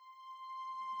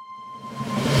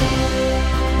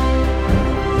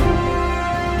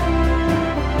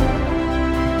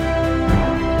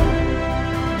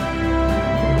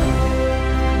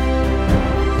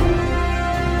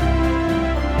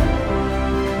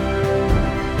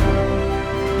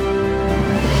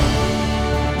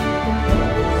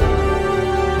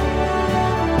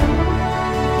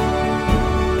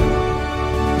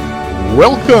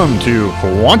Welcome to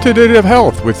Quantitative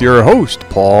Health with your host,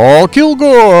 Paul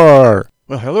Kilgore.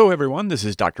 Well, hello everyone. This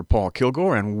is Dr. Paul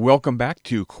Kilgore, and welcome back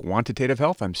to Quantitative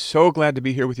Health. I'm so glad to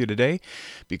be here with you today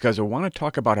because I want to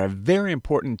talk about a very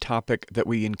important topic that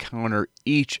we encounter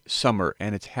each summer,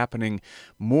 and it's happening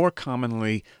more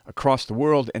commonly across the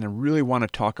world, and I really want to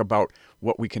talk about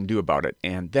what we can do about it.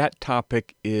 And that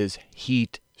topic is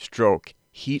heat stroke.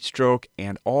 Heat stroke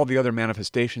and all the other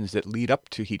manifestations that lead up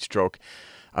to heat stroke.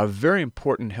 A very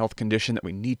important health condition that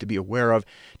we need to be aware of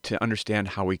to understand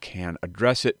how we can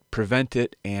address it, prevent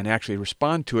it, and actually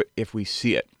respond to it if we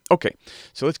see it. Okay,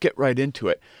 so let's get right into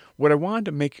it. What I wanted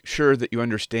to make sure that you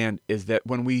understand is that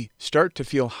when we start to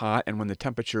feel hot and when the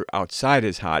temperature outside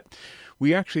is hot,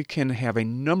 we actually can have a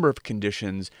number of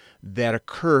conditions that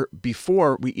occur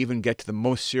before we even get to the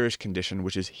most serious condition,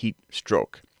 which is heat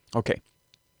stroke. Okay.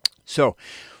 So,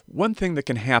 one thing that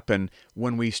can happen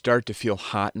when we start to feel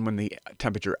hot and when the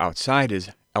temperature outside is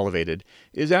elevated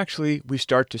is actually we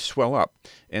start to swell up.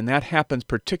 And that happens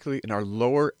particularly in our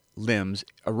lower limbs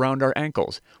around our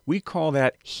ankles. We call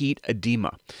that heat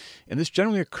edema. And this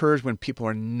generally occurs when people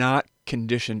are not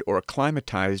conditioned or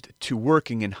acclimatized to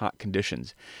working in hot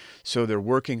conditions. So they're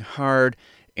working hard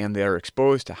and they're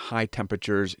exposed to high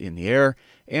temperatures in the air,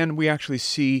 and we actually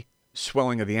see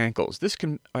swelling of the ankles. This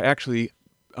can actually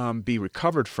be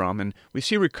recovered from, and we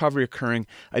see recovery occurring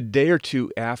a day or two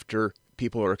after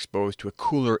people are exposed to a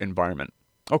cooler environment.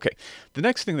 Okay, the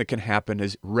next thing that can happen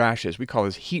is rashes. We call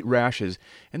this heat rashes,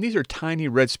 and these are tiny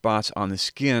red spots on the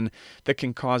skin that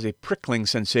can cause a prickling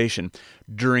sensation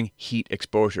during heat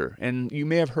exposure. And you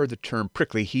may have heard the term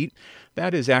prickly heat.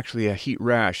 That is actually a heat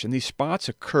rash, and these spots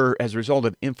occur as a result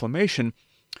of inflammation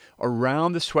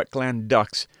around the sweat gland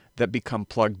ducts that become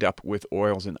plugged up with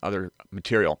oils and other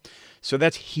material. So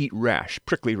that's heat rash,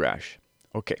 prickly rash.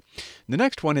 Okay. The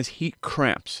next one is heat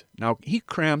cramps. Now, heat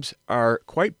cramps are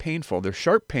quite painful. They're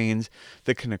sharp pains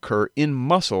that can occur in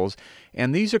muscles,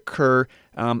 and these occur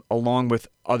along with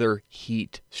other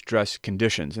heat stress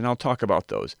conditions, and I'll talk about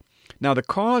those. Now, the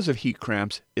cause of heat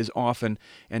cramps is often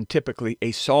and typically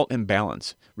a salt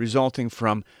imbalance resulting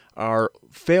from our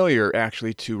failure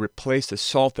actually to replace the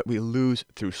salt that we lose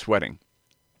through sweating.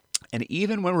 And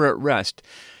even when we're at rest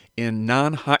in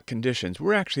non-hot conditions,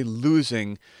 we're actually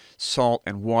losing salt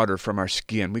and water from our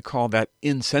skin. We call that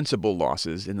insensible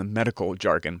losses in the medical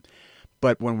jargon.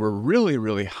 But when we're really,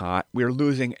 really hot, we're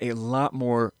losing a lot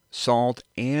more salt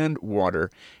and water.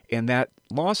 And that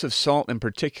loss of salt in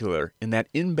particular, and that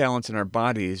imbalance in our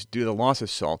bodies due to the loss of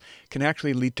salt, can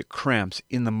actually lead to cramps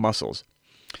in the muscles.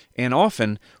 And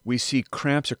often we see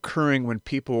cramps occurring when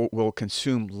people will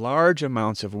consume large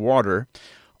amounts of water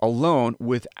alone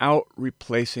without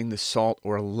replacing the salt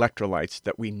or electrolytes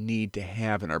that we need to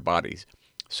have in our bodies.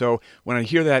 So when I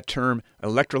hear that term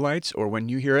electrolytes, or when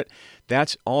you hear it,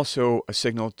 that's also a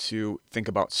signal to think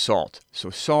about salt.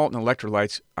 So salt and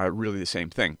electrolytes are really the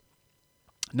same thing.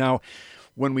 Now,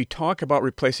 when we talk about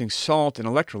replacing salt and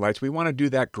electrolytes, we want to do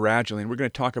that gradually, and we're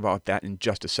going to talk about that in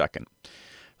just a second.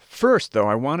 First, though,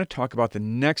 I want to talk about the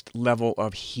next level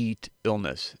of heat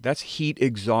illness. That's heat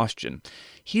exhaustion.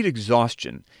 Heat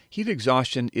exhaustion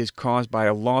is caused by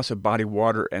a loss of body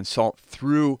water and salt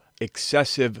through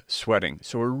excessive sweating.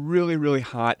 So we're really, really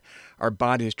hot. Our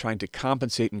body is trying to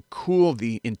compensate and cool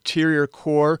the interior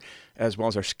core as well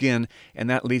as our skin, and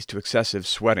that leads to excessive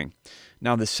sweating.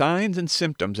 Now, the signs and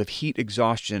symptoms of heat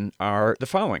exhaustion are the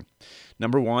following.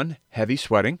 Number one, heavy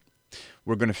sweating.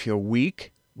 We're going to feel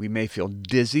weak. We may feel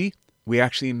dizzy. We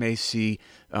actually may see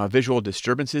visual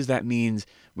disturbances. That means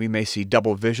we may see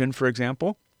double vision, for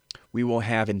example. We will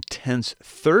have intense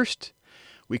thirst.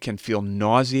 We can feel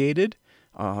nauseated,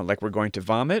 like we're going to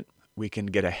vomit. We can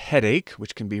get a headache,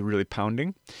 which can be really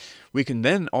pounding. We can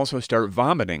then also start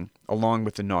vomiting along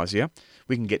with the nausea.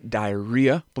 We can get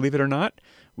diarrhea, believe it or not.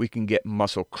 We can get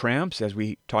muscle cramps, as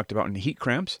we talked about in heat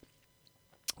cramps.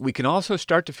 We can also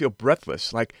start to feel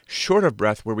breathless, like short of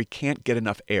breath where we can't get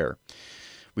enough air.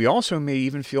 We also may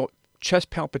even feel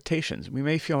chest palpitations. We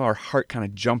may feel our heart kind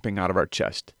of jumping out of our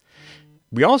chest.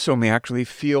 We also may actually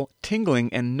feel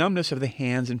tingling and numbness of the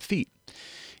hands and feet.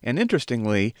 And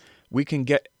interestingly, we can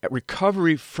get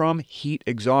recovery from heat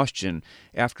exhaustion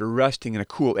after resting in a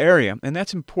cool area. And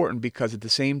that's important because at the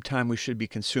same time we should be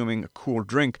consuming a cool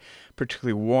drink,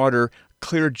 particularly water,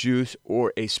 clear juice,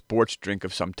 or a sports drink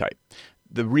of some type.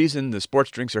 The reason the sports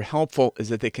drinks are helpful is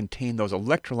that they contain those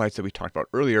electrolytes that we talked about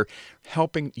earlier,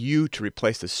 helping you to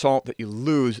replace the salt that you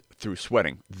lose through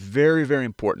sweating. Very, very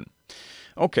important.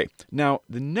 Okay, now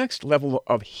the next level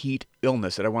of heat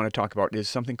illness that I want to talk about is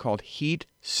something called heat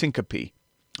syncope.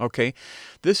 Okay,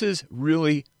 this is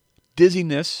really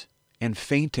dizziness and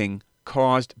fainting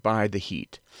caused by the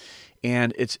heat.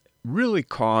 And it's really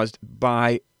caused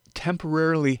by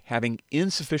temporarily having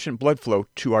insufficient blood flow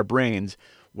to our brains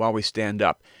while we stand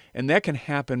up. And that can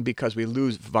happen because we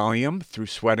lose volume through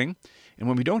sweating. And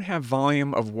when we don't have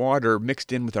volume of water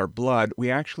mixed in with our blood,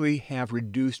 we actually have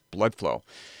reduced blood flow.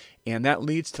 And that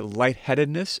leads to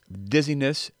lightheadedness,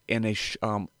 dizziness, and a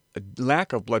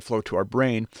lack of blood flow to our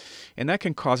brain. And that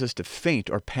can cause us to faint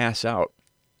or pass out.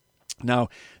 Now,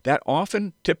 that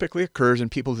often typically occurs in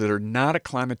people that are not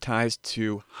acclimatized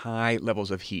to high levels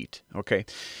of heat, okay?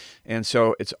 And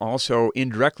so it's also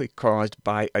indirectly caused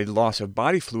by a loss of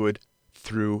body fluid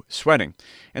through sweating.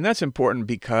 And that's important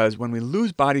because when we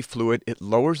lose body fluid, it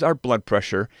lowers our blood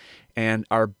pressure, and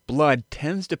our blood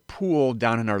tends to pool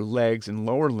down in our legs and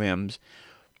lower limbs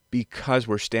because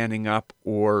we're standing up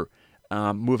or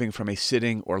moving from a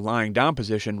sitting or lying down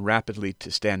position rapidly to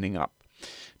standing up.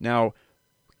 Now,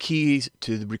 keys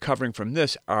to recovering from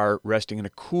this are resting in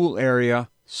a cool area,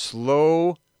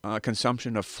 slow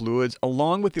consumption of fluids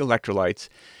along with the electrolytes,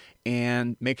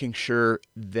 and making sure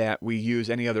that we use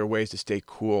any other ways to stay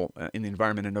cool in the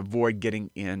environment and avoid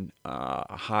getting in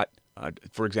a hot,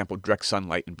 for example, direct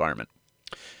sunlight environment.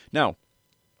 Now,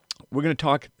 we're going to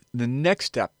talk the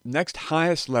next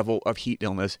highest level of heat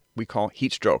illness we call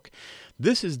heat stroke.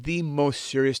 This is the most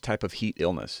serious type of heat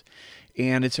illness.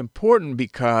 And it's important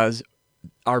because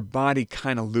our body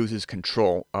kind of loses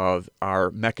control of our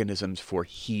mechanisms for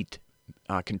heat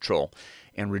control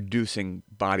and reducing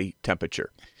body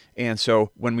temperature. And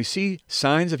so when we see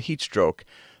signs of heat stroke,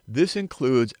 this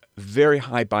includes very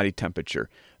high body temperature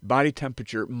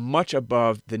much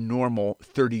above the normal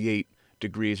 38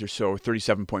 degrees or so,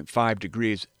 37.5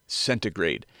 degrees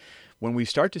centigrade. When we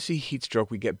start to see heat stroke,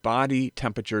 we get body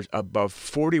temperatures above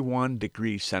 41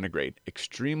 degrees centigrade,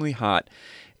 extremely hot.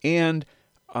 And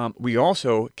we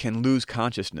also can lose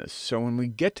consciousness. So when we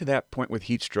get to that point with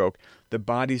heat stroke, the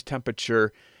body's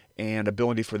temperature and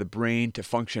ability for the brain to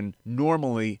function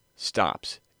normally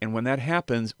stops. And when that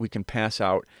happens, we can pass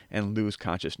out and lose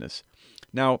consciousness.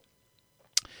 Now,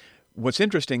 what's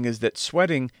interesting is that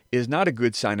sweating is not a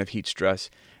good sign of heat stress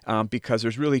because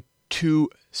there's really two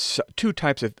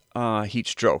types of heat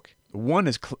stroke. One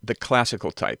is the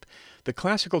classical type. The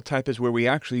classical type is where we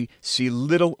actually see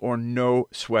little or no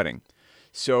sweating.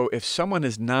 So if someone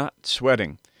is not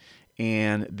sweating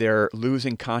and they're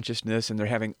losing consciousness and they're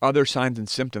having other signs and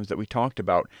symptoms that we talked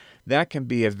about, that can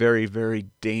be a very, very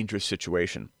dangerous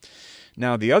situation.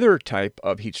 Now, the other type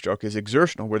of heat stroke is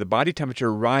exertional, where the body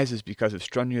temperature rises because of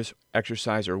strenuous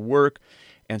exercise or work,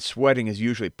 and sweating is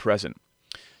usually present.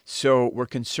 So we're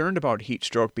concerned about heat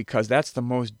stroke because that's the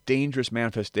most dangerous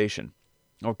manifestation,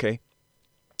 okay?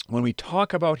 When we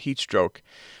talk about heat stroke,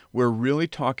 we're really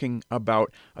talking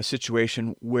about a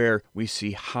situation where we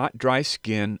see hot, dry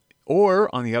skin,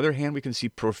 or on the other hand, we can see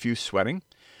profuse sweating.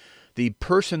 The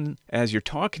person, as you're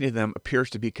talking to them, appears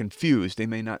to be confused. They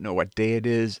may not know what day it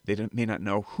is. They may not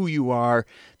know who you are.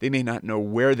 They may not know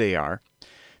where they are.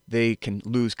 They can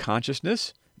lose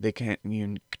consciousness. You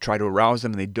can try to arouse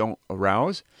them and they don't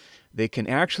arouse. They can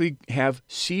actually have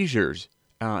seizures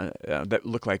that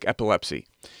look like epilepsy.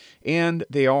 And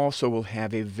they also will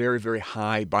have a very, very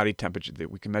high body temperature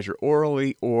that we can measure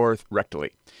orally or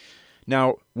rectally.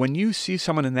 Now, when you see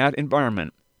someone in that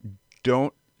environment,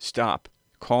 don't stop.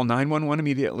 Call 911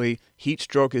 immediately. Heat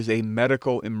stroke is a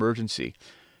medical emergency.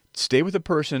 Stay with the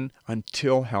person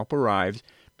until help arrives.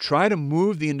 Try to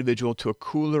move the individual to a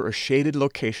cooler or shaded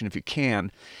location if you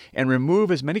can, and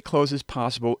remove as many clothes as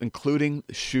possible, including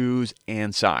shoes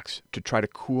and socks, to try to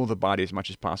cool the body as much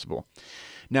as possible.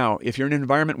 Now, if you're in an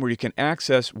environment where you can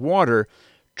access water,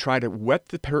 try to wet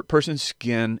the person's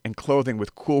skin and clothing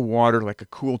with cool water like a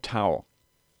cool towel.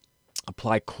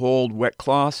 Apply cold, wet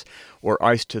cloths or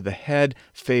ice to the head,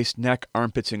 face, neck,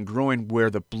 armpits, and groin where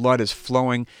the blood is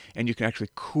flowing, and you can actually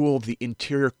cool the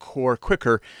interior core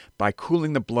quicker by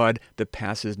cooling the blood that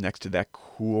passes next to that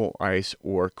cool ice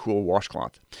or cool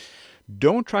washcloth.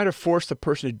 Don't try to force the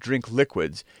person to drink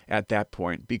liquids at that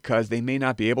point because they may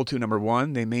not be able to, number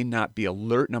one. They may not be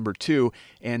alert, number two.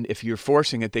 And if you're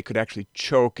forcing it, they could actually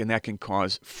choke, and that can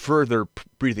cause further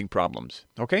breathing problems.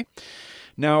 Okay?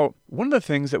 Now, one of the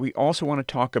things that we also want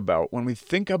to talk about when we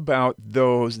think about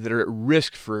those that are at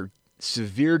risk for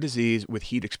severe disease with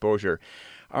heat exposure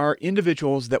are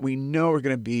individuals that we know are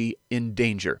going to be in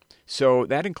danger. So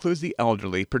that includes the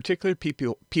elderly, particularly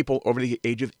people over the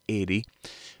age of 80,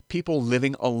 people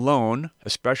living alone,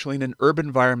 especially in an urban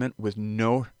environment with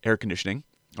no air conditioning.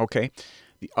 Okay.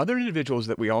 The other individuals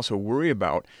that we also worry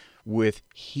about with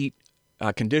heat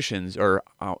conditions or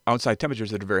outside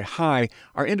temperatures that are very high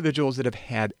are individuals that have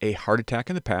had a heart attack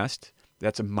in the past,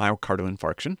 That's a myocardial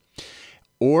infarction.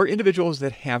 Or individuals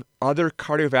that have other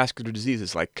cardiovascular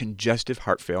diseases like congestive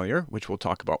heart failure, which we'll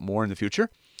talk about more in the future.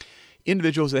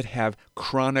 Individuals that have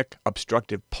chronic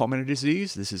obstructive pulmonary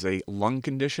disease. This is a lung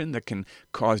condition that can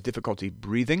cause difficulty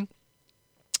breathing.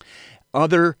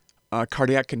 Other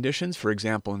cardiac conditions, for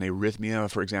example, an arrhythmia,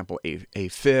 for example,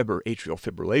 AFib or atrial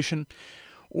fibrillation.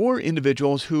 Or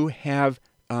individuals who have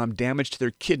damage to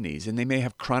their kidneys, and they may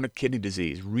have chronic kidney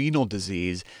disease, renal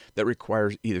disease that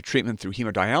requires either treatment through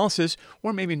hemodialysis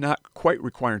or maybe not quite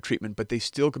requiring treatment, but they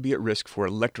still could be at risk for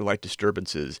electrolyte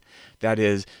disturbances. That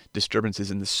is,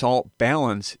 disturbances in the salt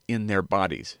balance in their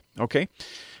bodies. Okay?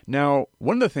 Now,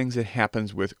 one of the things that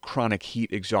happens with chronic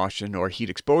heat exhaustion or heat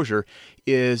exposure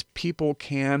is people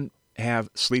can have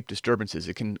sleep disturbances.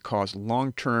 It can cause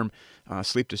long-term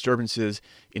sleep disturbances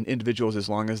in individuals as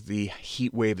long as the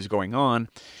heat wave is going on.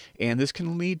 And this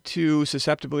can lead to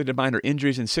susceptibility to minor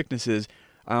injuries and sicknesses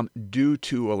due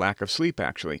to a lack of sleep,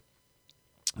 actually.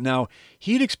 Now,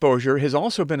 heat exposure has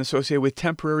also been associated with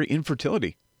temporary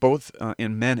infertility, both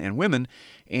in men and women,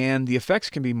 and the effects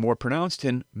can be more pronounced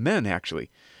in men, actually.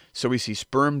 So we see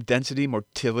sperm density,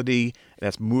 motility,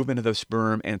 that's movement of the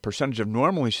sperm, and percentage of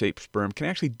normally shaped sperm can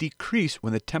actually decrease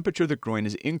when the temperature of the groin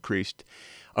is increased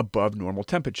above normal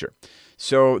temperature.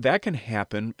 So that can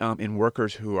happen in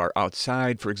workers who are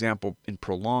outside, for example, in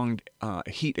prolonged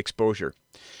heat exposure.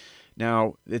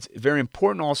 Now, it's very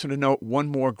important also to note one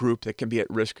more group that can be at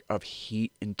risk of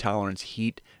heat intolerance,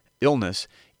 heat illness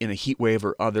in a heat wave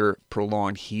or other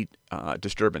prolonged heat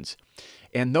disturbance.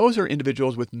 And those are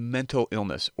individuals with mental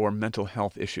illness or mental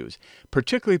health issues,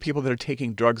 particularly people that are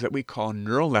taking drugs that we call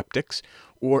neuroleptics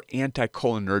or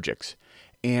anticholinergics.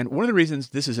 And one of the reasons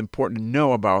this is important to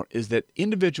know about is that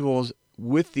individuals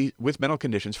with mental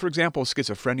conditions, for example,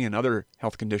 schizophrenia and other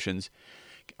health conditions,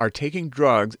 are taking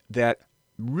drugs that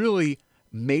really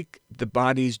make the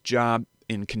body's job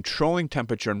in controlling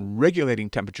temperature and regulating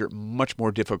temperature much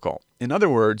more difficult. In other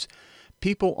words,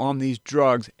 people on these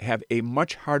drugs have a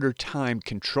much harder time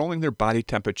controlling their body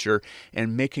temperature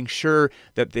and making sure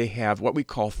that they have what we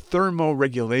call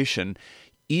thermoregulation,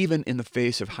 even in the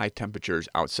face of high temperatures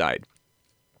outside.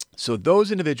 So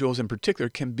those individuals in particular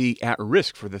can be at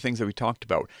risk for the things that we talked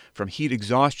about, from heat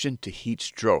exhaustion to heat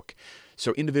stroke.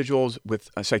 So individuals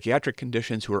with psychiatric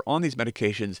conditions who are on these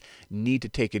medications need to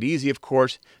take it easy, of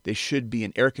course. They should be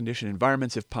in air-conditioned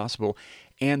environments if possible,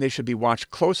 and they should be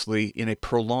watched closely in a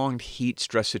prolonged heat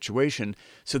stress situation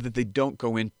so that they don't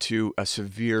go into a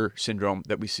severe syndrome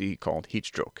that we see called heat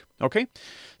stroke. Okay?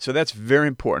 So that's very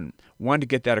important. Wanted to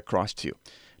get that across to you.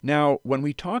 Now, when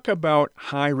we talk about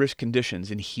high-risk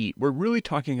conditions in heat, we're really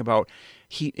talking about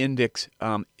heat index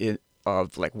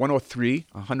of like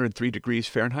 103 degrees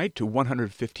Fahrenheit to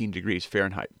 115 degrees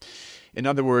Fahrenheit. In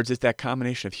other words, it's that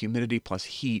combination of humidity plus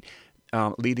heat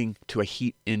leading to a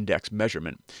heat index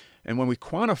measurement. And when we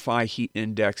quantify heat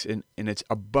index and it's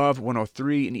above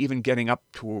 103 and even getting up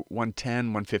to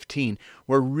 110, 115,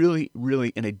 we're really, really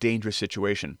in a dangerous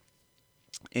situation.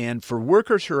 And for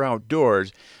workers who are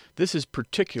outdoors, this is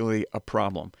particularly a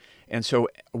problem. And so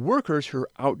workers who are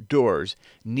outdoors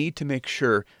need to make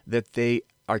sure that they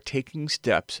are taking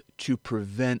steps to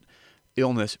prevent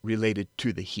illness related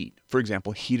to the heat. For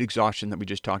example, heat exhaustion that we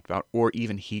just talked about, or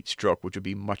even heat stroke, which would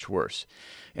be much worse.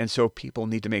 And so people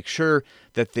need to make sure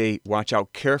that they watch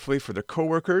out carefully for their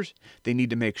coworkers. They need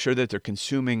to make sure that they're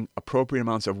consuming appropriate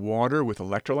amounts of water with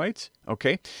electrolytes,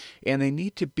 okay? And they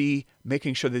need to be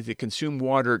making sure that they consume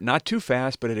water not too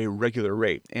fast, but at a regular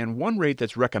rate. And one rate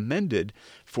that's recommended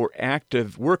for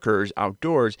active workers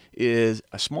outdoors is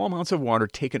a small amounts of water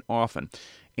taken often.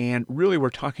 And really, we're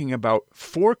talking about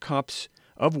 4 cups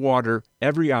of water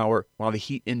every hour while the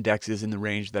heat index is in the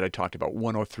range that I talked about,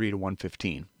 103 to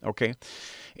 115, okay?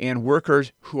 And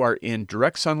workers who are in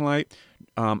direct sunlight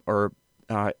or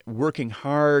working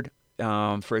hard,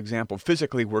 for example,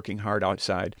 physically working hard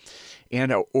outside,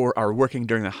 and or are working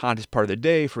during the hottest part of the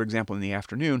day, for example, in the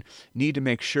afternoon, need to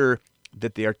make sure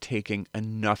that they are taking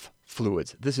enough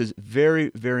fluids. This is very,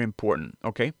 very important,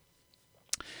 okay?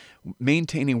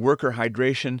 Maintaining worker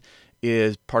hydration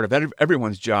is part of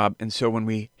everyone's job, and so when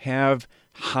we have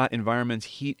hot environments,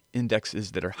 heat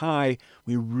indexes that are high,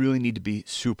 we really need to be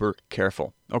super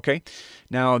careful, okay?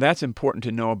 Now, that's important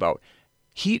to know about.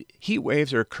 Heat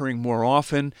waves are occurring more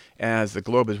often as the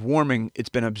globe is warming. It's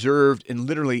been observed in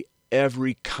literally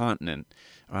every continent.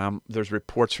 There's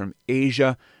reports from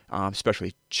Asia,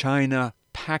 especially China,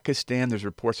 Pakistan. There's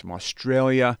reports from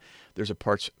Australia. There's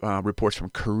reports from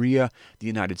Korea. The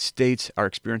United States are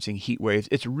experiencing heat waves.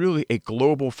 It's really a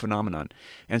global phenomenon.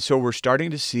 And so we're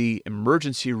starting to see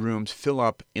emergency rooms fill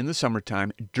up in the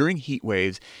summertime during heat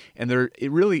waves. And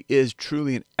it really is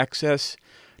truly an excess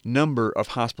number of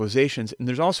hospitalizations. And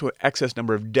there's also an excess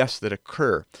number of deaths that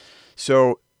occur.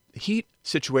 So heat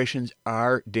situations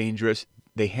are dangerous.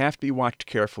 They have to be watched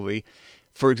carefully.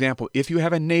 For example, if you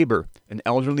have an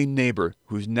elderly neighbor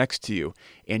who's next to you,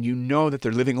 and you know that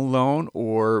they're living alone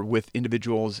or with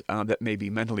individuals that may be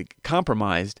mentally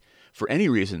compromised for any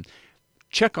reason,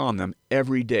 check on them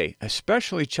every day,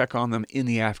 especially check on them in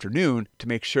the afternoon to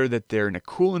make sure that they're in a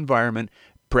cool environment.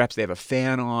 Perhaps they have a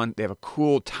fan on, they have a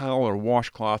cool towel or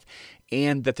washcloth,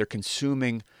 and that they're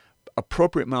consuming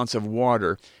appropriate amounts of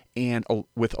water and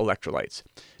with electrolytes.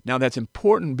 Now that's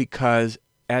important because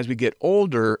as we get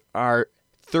older, our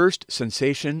thirst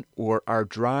sensation or our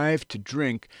drive to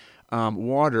drink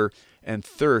water and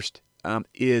thirst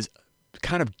is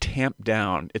kind of tamped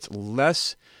down. It's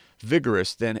less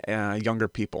vigorous than younger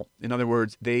people. In other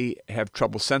words, they have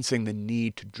trouble sensing the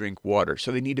need to drink water.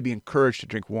 So they need to be encouraged to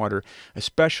drink water,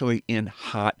 especially in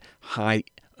hot, high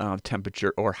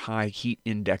temperature or high heat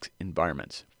index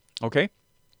environments. Okay?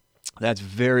 That's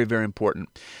very, very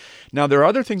important. Now, there are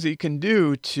other things that you can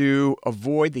do to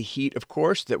avoid the heat, of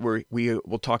course, that we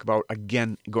will talk about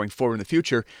again going forward in the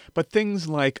future, but things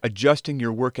like adjusting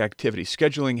your work activity,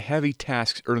 scheduling heavy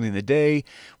tasks early in the day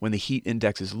when the heat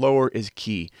index is lower is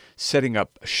key. Setting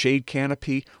up a shade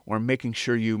canopy or making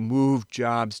sure you move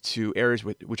jobs to areas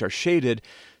which are shaded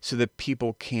so that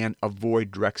people can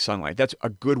avoid direct sunlight. That's a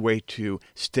good way to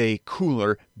stay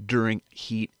cooler during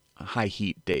high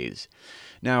heat days.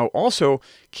 Now, also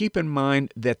keep in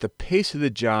mind that the pace of the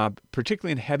job,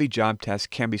 particularly in heavy job tasks,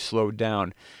 can be slowed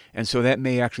down. And so that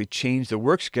may actually change the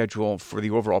work schedule for the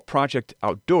overall project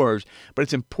outdoors. But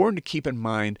it's important to keep in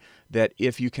mind that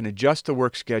if you can adjust the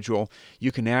work schedule,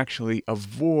 you can actually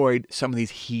avoid some of these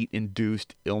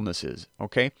heat-induced illnesses.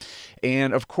 Okay?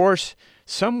 And of course,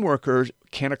 some workers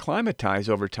can acclimatize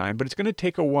over time, but it's going to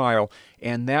take a while.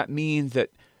 And that means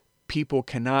that people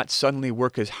cannot suddenly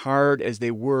work as hard as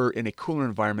they were in a cooler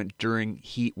environment during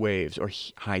heat waves or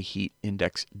high heat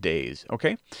index days.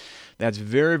 Okay? That's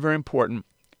very, very important.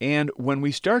 And when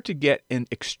we start to get in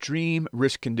extreme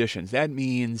risk conditions, that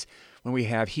means when we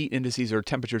have heat indices or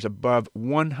temperatures above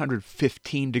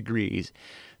 115 degrees,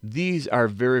 these are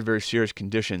very, very serious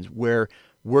conditions where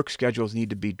work schedules need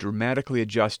to be dramatically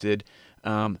adjusted.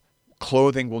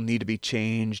 Clothing will need to be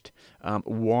changed.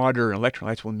 Water and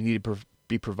electrolytes will need to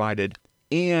be provided,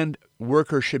 and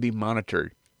workers should be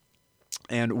monitored.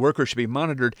 And workers should be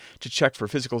monitored to check for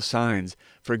physical signs.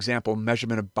 For example,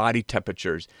 measurement of body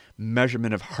temperatures,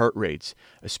 measurement of heart rates,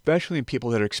 especially in people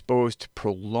that are exposed to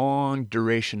prolonged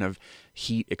duration of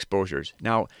heat exposures.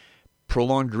 Now,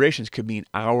 prolonged durations could mean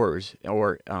hours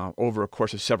or over a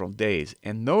course of several days.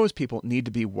 And those people need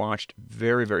to be watched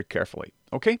very, very carefully.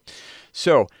 Okay?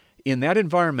 So, in that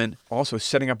environment, also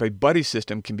setting up a buddy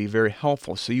system can be very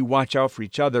helpful. So you watch out for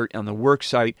each other on the work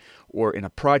site or in a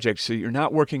project so you're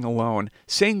not working alone.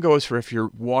 Same goes for if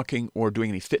you're walking or doing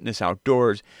any fitness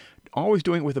outdoors. Always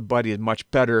doing it with a buddy is much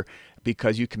better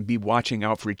because you can be watching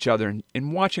out for each other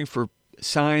and watching for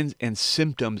signs and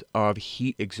symptoms of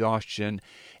heat exhaustion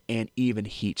and even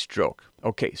heat stroke.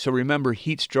 Okay, so remember,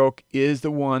 heat stroke is the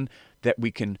one that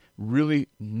we can really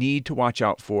need to watch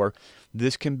out for.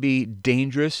 This can be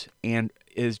dangerous and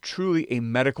is truly a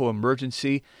medical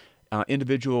emergency.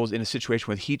 Individuals in a situation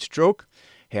with heat stroke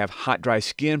have hot, dry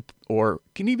skin or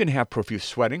can even have profuse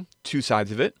sweating, two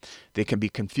sides of it. They can be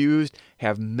confused,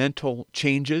 have mental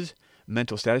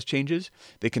status changes.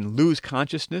 They can lose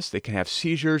consciousness, they can have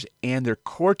seizures, and their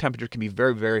core temperature can be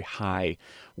very, very high,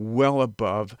 well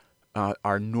above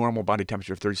our normal body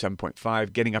temperature of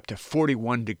 37.5, getting up to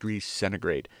 41 degrees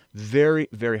centigrade. Very,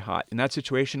 very hot. In that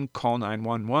situation, call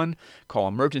 911, call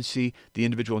emergency. The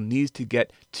individual needs to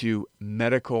get to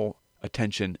medical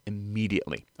attention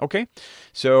immediately. Okay?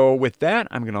 So with that,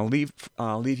 I'm going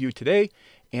to leave you today,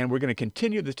 and we're going to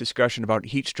continue this discussion about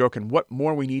heat stroke and what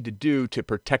more we need to do to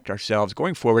protect ourselves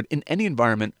going forward in any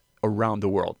environment around the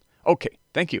world. Okay,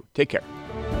 thank you. Take care.